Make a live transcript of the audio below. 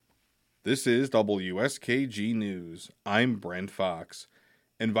This is WSKG News. I'm Brent Fox.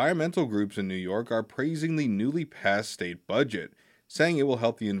 Environmental groups in New York are praising the newly passed state budget, saying it will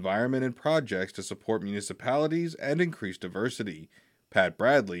help the environment and projects to support municipalities and increase diversity. Pat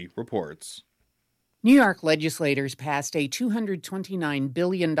Bradley reports. New York legislators passed a $229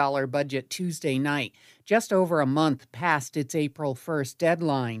 billion budget Tuesday night, just over a month past its April 1st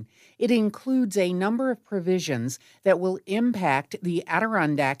deadline. It includes a number of provisions that will impact the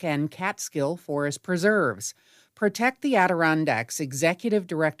Adirondack and Catskill forest preserves. Protect the Adirondacks Executive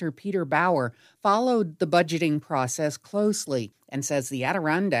Director Peter Bauer followed the budgeting process closely and says the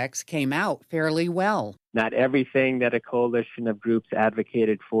Adirondacks came out fairly well. Not everything that a coalition of groups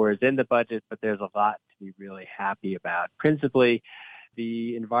advocated for is in the budget, but there's a lot to be really happy about. Principally,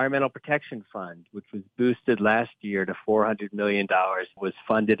 the Environmental Protection Fund, which was boosted last year to $400 million, was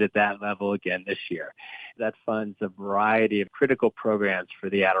funded at that level again this year. That funds a variety of critical programs for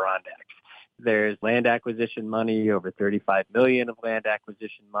the Adirondacks. There's land acquisition money, over $35 million of land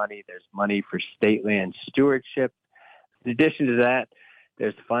acquisition money. There's money for state land stewardship. In addition to that,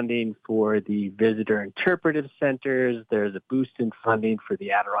 there's funding for the visitor interpretive centers. There's a boost in funding for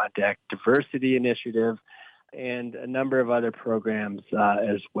the Adirondack Diversity Initiative and a number of other programs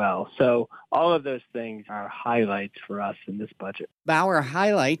as well. So all of those things are highlights for us in this budget. Bauer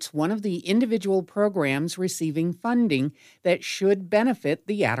highlights one of the individual programs receiving funding that should benefit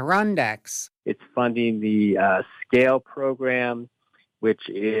the Adirondacks. It's funding the SCALE program, which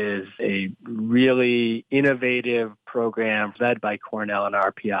is a really innovative program led by Cornell and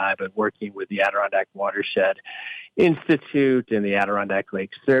RPI, but working with the Adirondack Watershed Institute and the Adirondack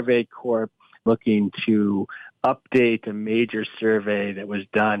Lake Survey Corp, looking to update a major survey that was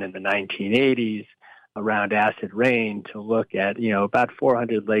done in the 1980s around acid rain to look at, about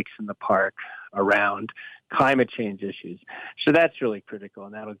 400 lakes in the park around climate change issues. So that's really critical,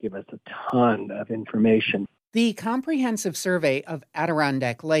 and that'll give us a ton of information. The comprehensive survey of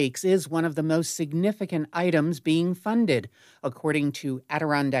Adirondack lakes is one of the most significant items being funded, according to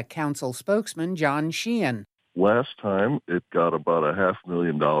Adirondack Council spokesman John Sheehan. Last time, it got about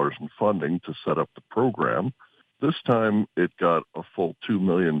 $500,000 in funding to set up the program. This time, it got a full $2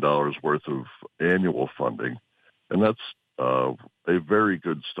 million worth of annual funding, and that's a very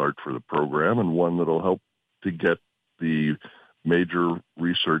good start for the program and one that will help to get the major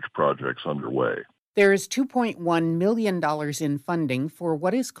research projects underway. There is $2.1 million in funding for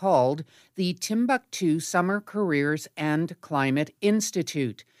what is called the Timbuktu Summer Careers and Climate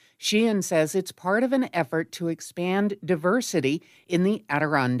Institute. Sheehan says it's part of an effort to expand diversity in the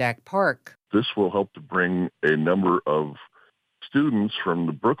Adirondack Park. This will help to bring a number of students from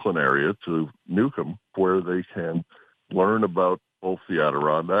the Brooklyn area to Newcomb, where they can learn about both the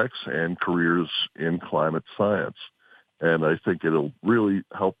Adirondacks and careers in climate science. And I think it'll really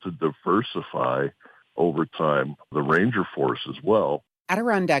help to diversify over time the ranger force as well.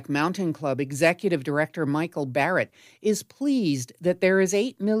 Adirondack Mountain Club Executive Director Michael Barrett is pleased that there is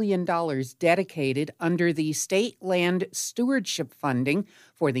 $8 million dedicated under the state land stewardship funding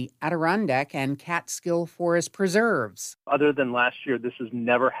for the Adirondack and Catskill Forest Preserves. Other than last year, this has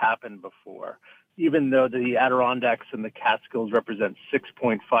never happened before. Even though the Adirondacks and the Catskills represent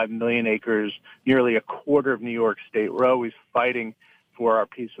 6.5 million acres, nearly a quarter of New York State, we're always fighting for our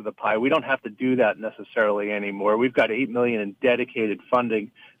piece of the pie. We don't have to do that necessarily anymore. We've got $8 million in dedicated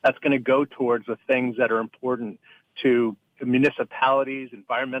funding that's going to go towards the things that are important to municipalities,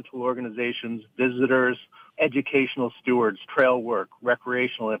 environmental organizations, visitors, educational stewards, trail work,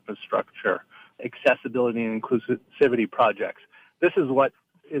 recreational infrastructure, accessibility and inclusivity projects. This is what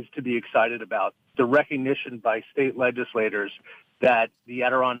is to be excited about. The recognition by state legislators that the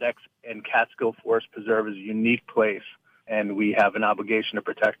Adirondacks and Catskill Forest Preserve is a unique place, and we have an obligation to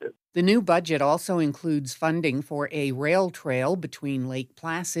protect it. The new budget also includes funding for a rail trail between Lake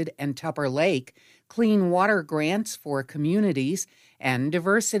Placid and Tupper Lake, clean water grants for communities, and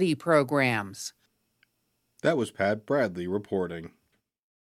diversity programs. That was Pat Bradley reporting.